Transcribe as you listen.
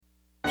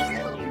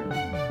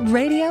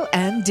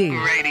RadioMD.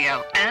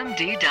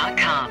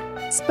 RadioMD.com.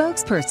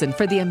 Spokesperson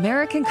for the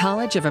American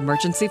College of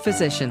Emergency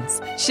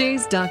Physicians.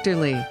 She's Dr.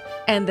 Lee.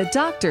 And the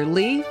Dr.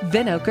 Lee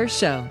Vinokur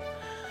Show.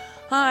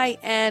 Hi,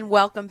 and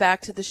welcome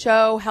back to the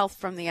show, Health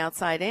from the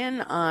Outside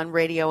In on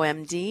Radio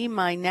MD.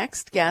 My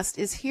next guest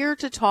is here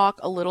to talk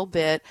a little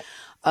bit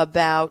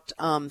about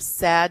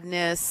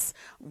sadness,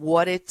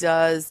 what it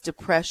does,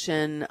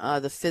 depression,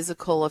 the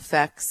physical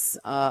effects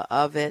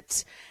of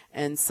it,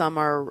 and some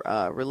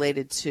are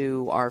related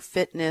to our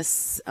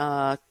fitness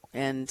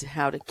and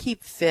how to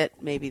keep fit.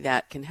 Maybe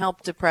that can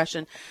help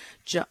depression.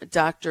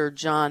 Dr.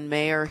 John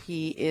Mayer,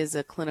 he is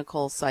a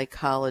clinical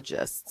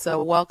psychologist.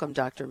 So welcome,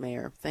 Dr.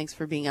 Mayer. Thanks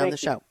for being on the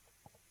show.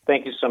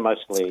 Thank you so much,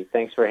 Lee.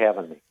 Thanks for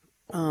having me.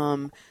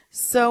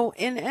 So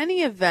in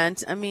any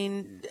event, I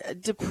mean,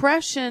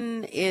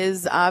 depression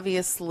is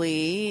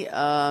obviously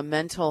a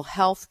mental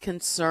health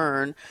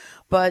concern,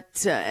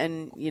 but,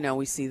 and, you know,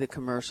 we see the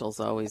commercials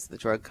always, the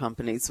drug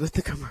companies with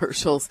the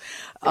commercials,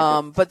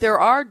 but there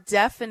are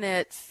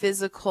definite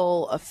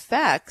physical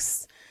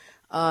effects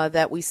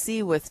that we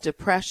see with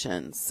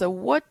depression. So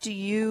what do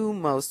you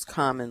most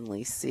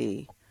commonly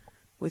see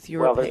with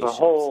your patients?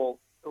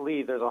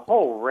 There's a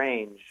whole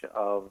range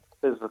of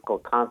physical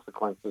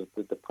consequences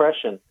to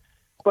depression.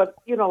 But,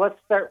 you know, let's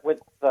start with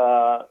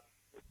a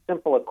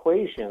simple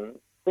equation.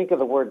 Think of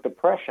the word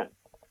depression.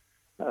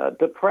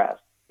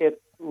 Depressed.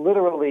 It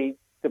literally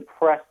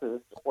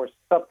depresses or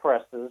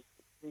suppresses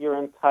your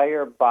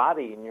entire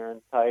body and your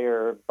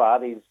entire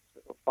body's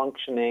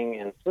functioning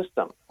and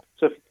system.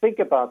 So if you think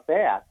about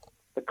that,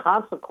 the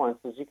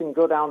consequences, you can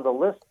go down the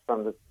list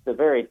from the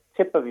very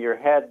tip of your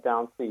head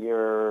down to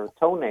your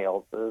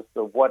toenails as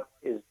to what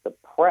is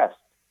depressed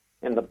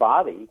in the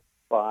body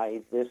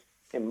by this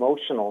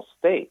emotional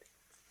state.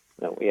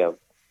 You know, we have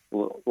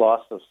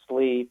loss of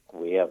sleep,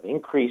 we have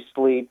increased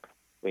sleep,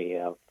 we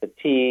have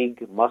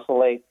fatigue,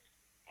 muscle aches,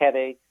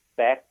 headaches,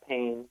 back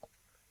pain,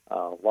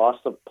 loss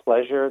of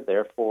pleasure,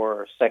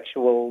 therefore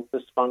sexual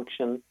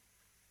dysfunction,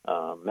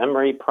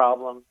 memory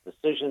problems,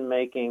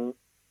 decision-making,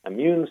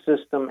 immune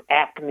system,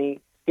 acne,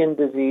 skin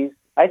disease.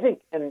 I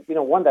think, and you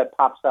know, one that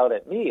pops out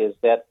at me is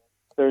that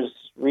there's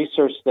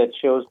research that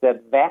shows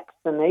that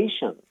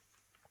vaccinations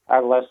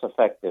are less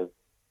effective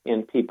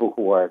in people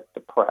who are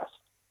depressed.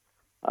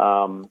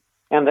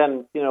 And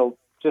then, you know,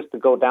 just to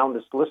go down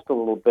this list a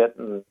little bit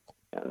and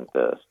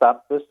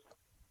stop this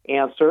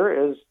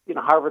answer is, you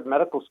know, Harvard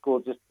Medical School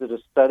just did a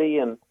study,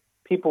 and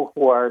people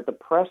who are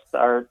depressed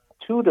are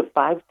 2 to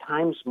 5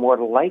 times more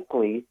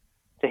likely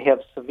to have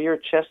severe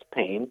chest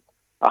pain,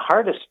 a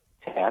heart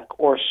attack,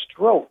 or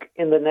stroke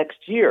in the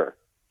next year.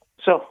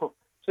 So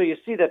you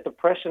see that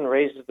depression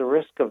raises the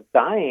risk of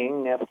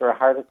dying after a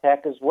heart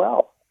attack as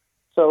well.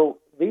 So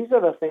these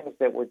are the things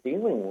that we're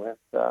dealing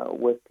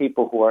with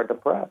people who are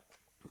depressed.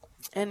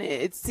 And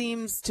it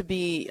seems to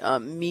be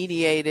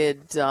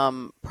mediated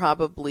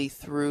probably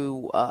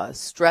through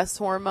stress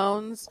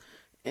hormones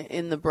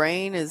in the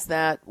brain. Is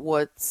that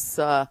what's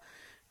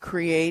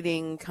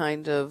creating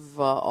kind of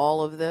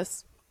all of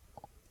this?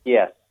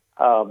 Yes.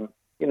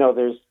 You know,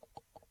 there's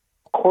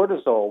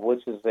cortisol,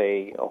 which is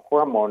a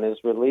hormone, is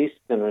released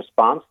in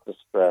response to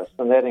stress,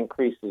 and that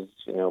increases,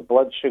 you know,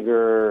 blood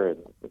sugar, and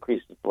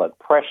increases blood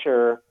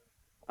pressure.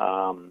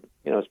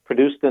 You know, it's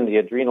produced in the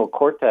adrenal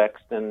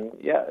cortex, and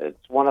yeah,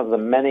 it's one of the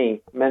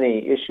many,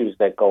 many issues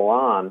that go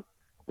on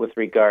with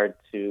regard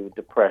to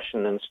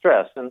depression and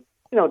stress. And,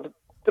 you know,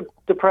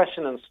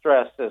 depression and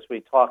stress, as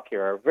we talk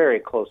here, are very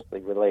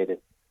closely related.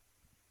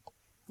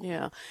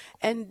 Yeah.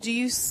 And do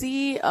you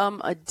see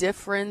a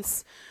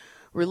difference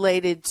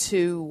related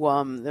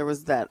to, there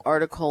was that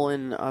article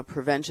in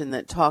Prevention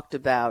that talked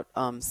about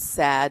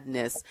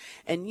sadness.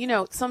 And, you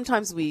know,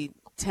 sometimes we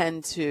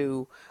tend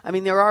to, I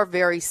mean, there are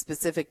very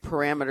specific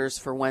parameters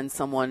for when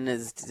someone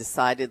is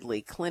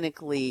decidedly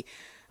clinically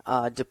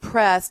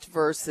depressed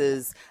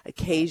versus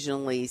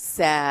occasionally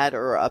sad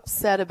or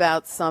upset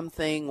about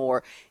something,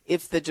 or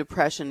if the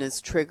depression is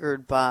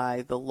triggered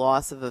by the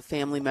loss of a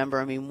family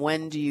member. I mean,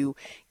 when do you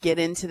get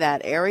into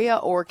that area,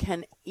 or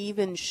can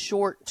even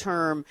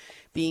short-term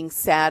being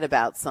sad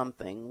about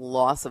something,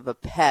 loss of a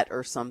pet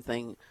or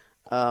something,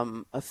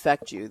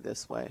 affect you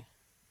this way?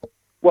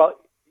 Well,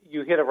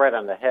 you hit it right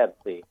on the head,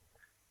 Lee,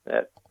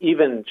 that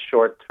even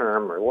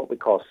short-term, or what we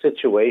call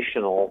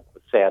situational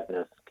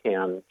sadness,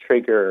 can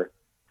trigger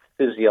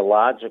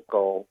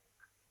physiological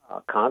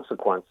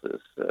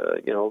consequences.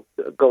 You know,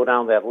 go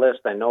down that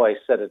list. I know I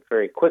said it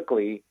very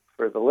quickly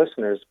for the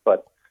listeners,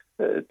 but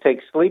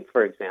take sleep,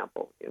 for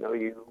example. You know,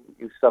 you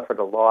suffered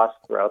a loss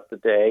throughout the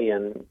day,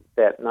 and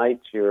that night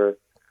you're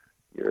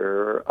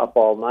up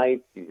all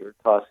night, you're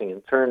tossing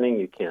and turning,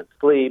 you can't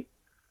sleep.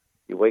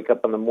 You wake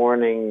up in the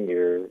morning,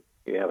 you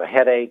have a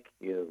headache,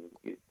 you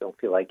don't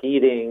feel like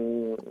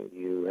eating,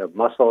 you have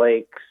muscle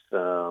aches,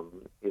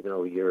 you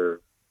know, your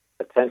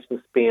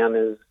attention span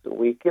is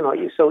weak. You know,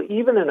 so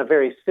even in a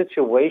very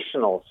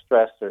situational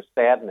stress or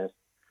sadness,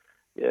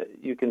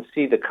 you can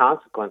see the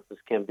consequences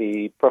can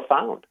be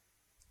profound.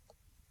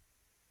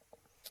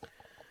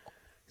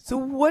 So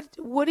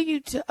what do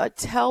you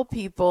tell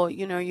people?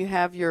 You know, you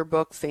have your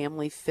book,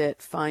 Family Fit,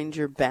 Find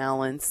Your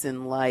Balance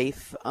in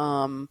Life.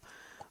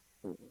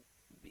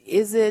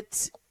 Is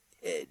it,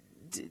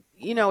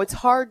 you know, it's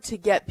hard to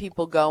get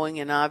people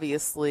going, and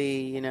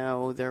obviously, you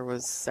know, there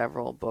was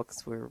several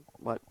books where,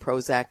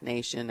 Prozac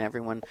Nation,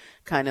 everyone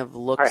kind of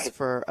looks Right.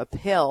 for a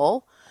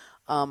pill.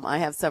 I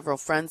have several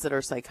friends that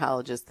are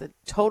psychologists that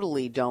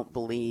totally don't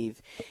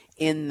believe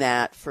in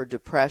that for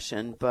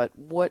depression, but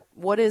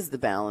what is the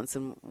balance,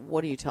 and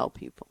what do you tell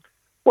people?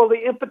 Well,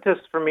 the impetus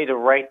for me to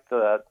write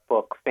the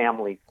book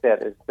Family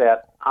Fit is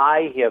that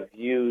I have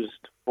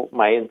used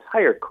my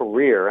entire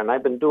career, and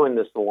I've been doing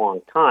this a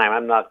long time.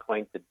 I'm not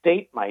going to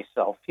date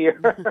myself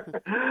here,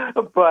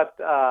 but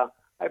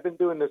I've been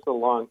doing this a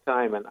long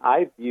time, and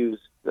I've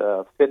used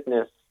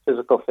fitness,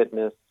 physical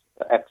fitness,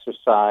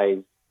 exercise.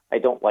 I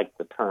don't like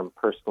the term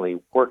personally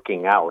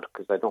working out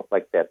because I don't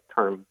like that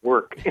term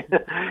work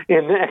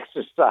in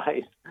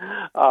exercise.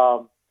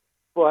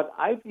 But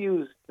I've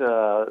used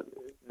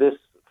this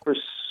for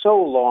so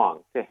long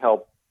to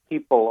help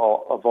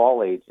people of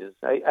all ages.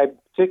 I'm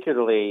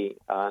particularly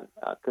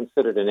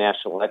considered a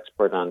national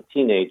expert on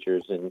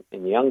teenagers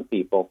and young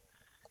people.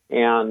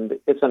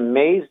 And it's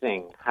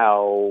amazing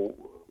how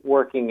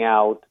working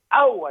out,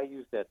 I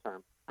use that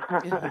term,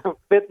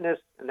 fitness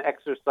and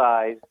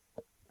exercise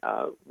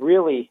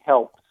really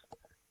helps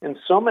in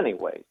so many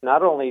ways,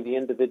 not only the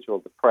individual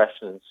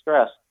depression and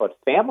stress, but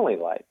family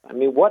life. I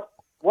mean, what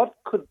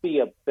could be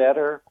a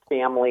better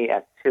family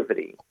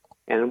activity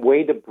and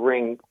way to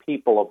bring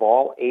people of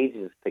all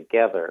ages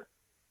together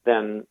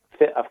than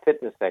a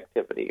fitness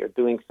activity or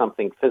doing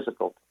something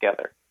physical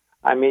together?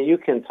 I mean, you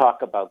can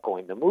talk about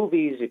going to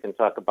movies, you can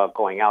talk about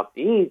going out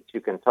to eat,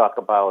 you can talk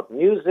about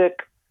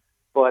music,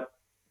 but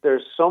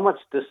there's so much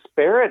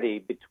disparity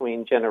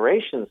between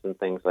generations and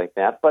things like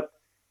that. But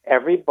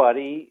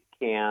everybody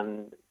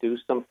can do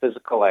some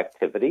physical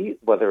activity,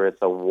 whether it's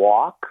a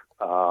walk,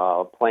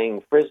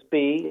 playing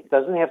Frisbee. It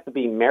doesn't have to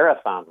be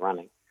marathon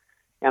running.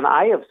 And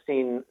I have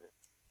seen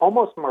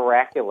almost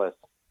miraculous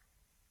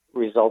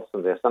results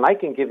of this. And I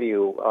can give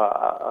you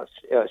a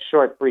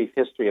short, brief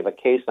history of a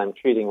case I'm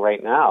treating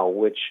right now,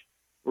 which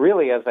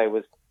really, as I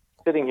was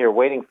sitting here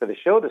waiting for the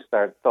show to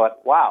start,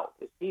 thought, wow,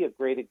 is he a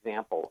great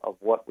example of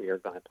what we are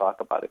going to talk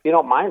about? If you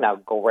don't mind, I'll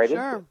go right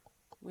into it.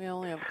 We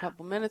only have a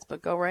couple minutes,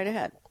 but go right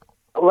ahead.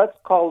 Let's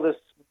call this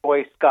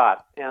boy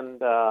Scott.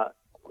 And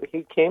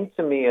he came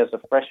to me as a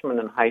freshman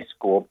in high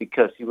school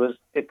because he was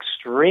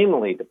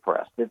extremely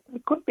depressed. It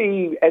could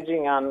be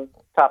edging on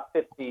top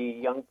 50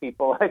 young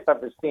people I've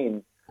ever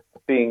seen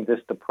being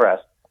this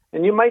depressed.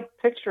 And you might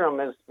picture him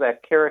as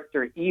that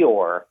character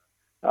Eeyore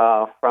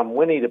from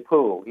Winnie the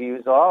Pooh. He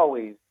was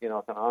always,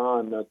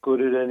 I'm not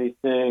good at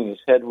anything. His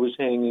head was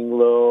hanging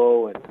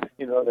low, and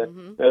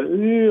that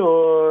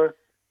Eeyore.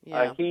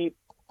 Yeah. He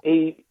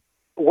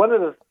one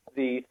of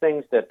the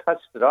things that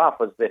touched it off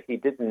was that he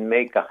didn't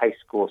make a high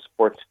school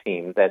sports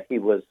team that he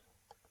was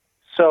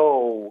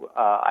so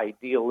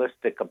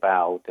idealistic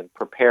about and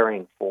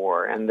preparing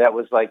for, and that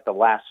was like the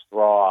last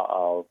straw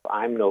of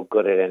I'm no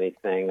good at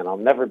anything and I'll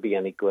never be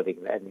any good at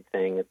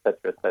anything, et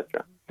cetera, et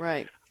cetera.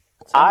 Right.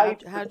 So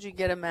how'd you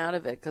get him out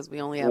of it? Because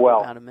we only have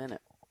about a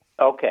minute.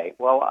 Okay.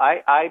 Well,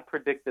 I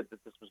predicted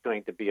that this was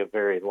going to be a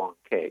very long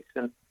case,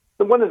 and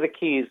one of the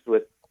keys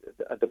with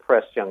a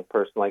depressed young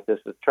person like this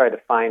is try to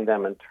find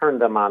them and turn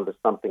them on to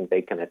something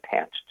they can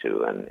attach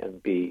to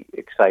and be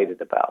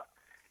excited about.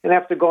 And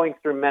after going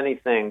through many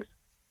things,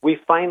 we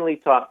finally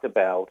talked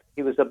about,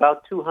 he was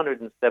about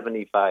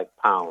 275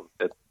 pounds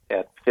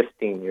at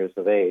 15 years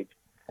of age.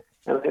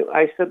 And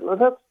I said, well,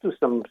 let's do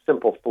some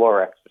simple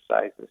floor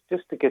exercises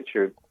just to get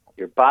your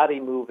body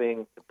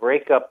moving, to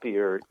break up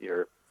your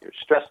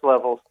stress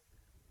levels.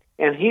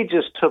 And he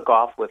just took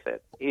off with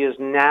it. He is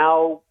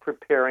now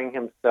preparing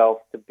himself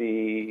to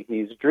be,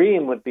 his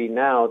dream would be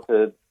now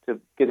to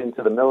get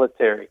into the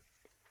military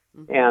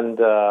and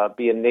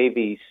be a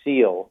Navy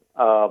SEAL.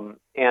 And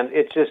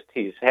it's just,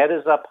 his head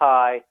is up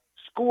high.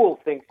 School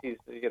thinks he's,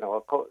 a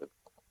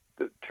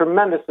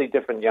tremendously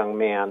different young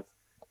man.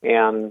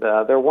 And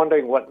they're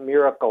wondering what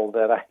miracle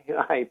that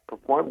I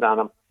performed on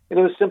him. And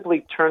it was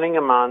simply turning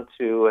him on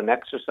to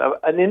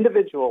an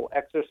individual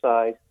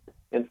exercise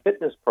and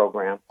fitness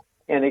program.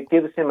 And it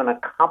gives him an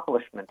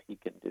accomplishment he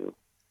can do.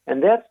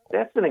 And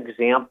that's an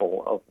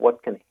example of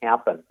what can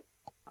happen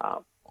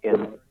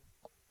in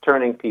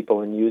turning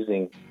people and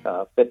using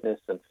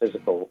fitness and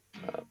physical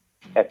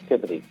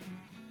activity.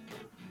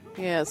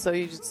 Yeah, so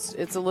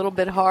it's a little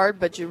bit hard,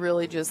 but you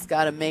really just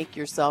got to make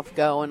yourself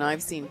go. And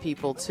I've seen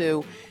people,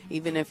 too,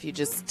 even if you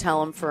just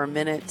tell them for a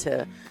minute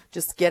to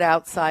just get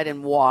outside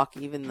and walk,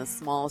 even the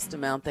smallest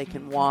amount they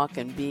can walk,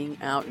 and being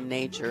out in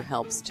nature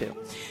helps, too.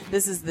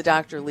 This is the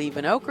Dr. Lee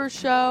Vinokur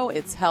Show.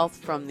 It's Health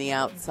from the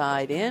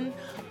Outside In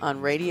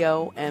on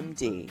Radio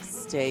MD.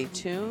 Stay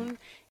tuned.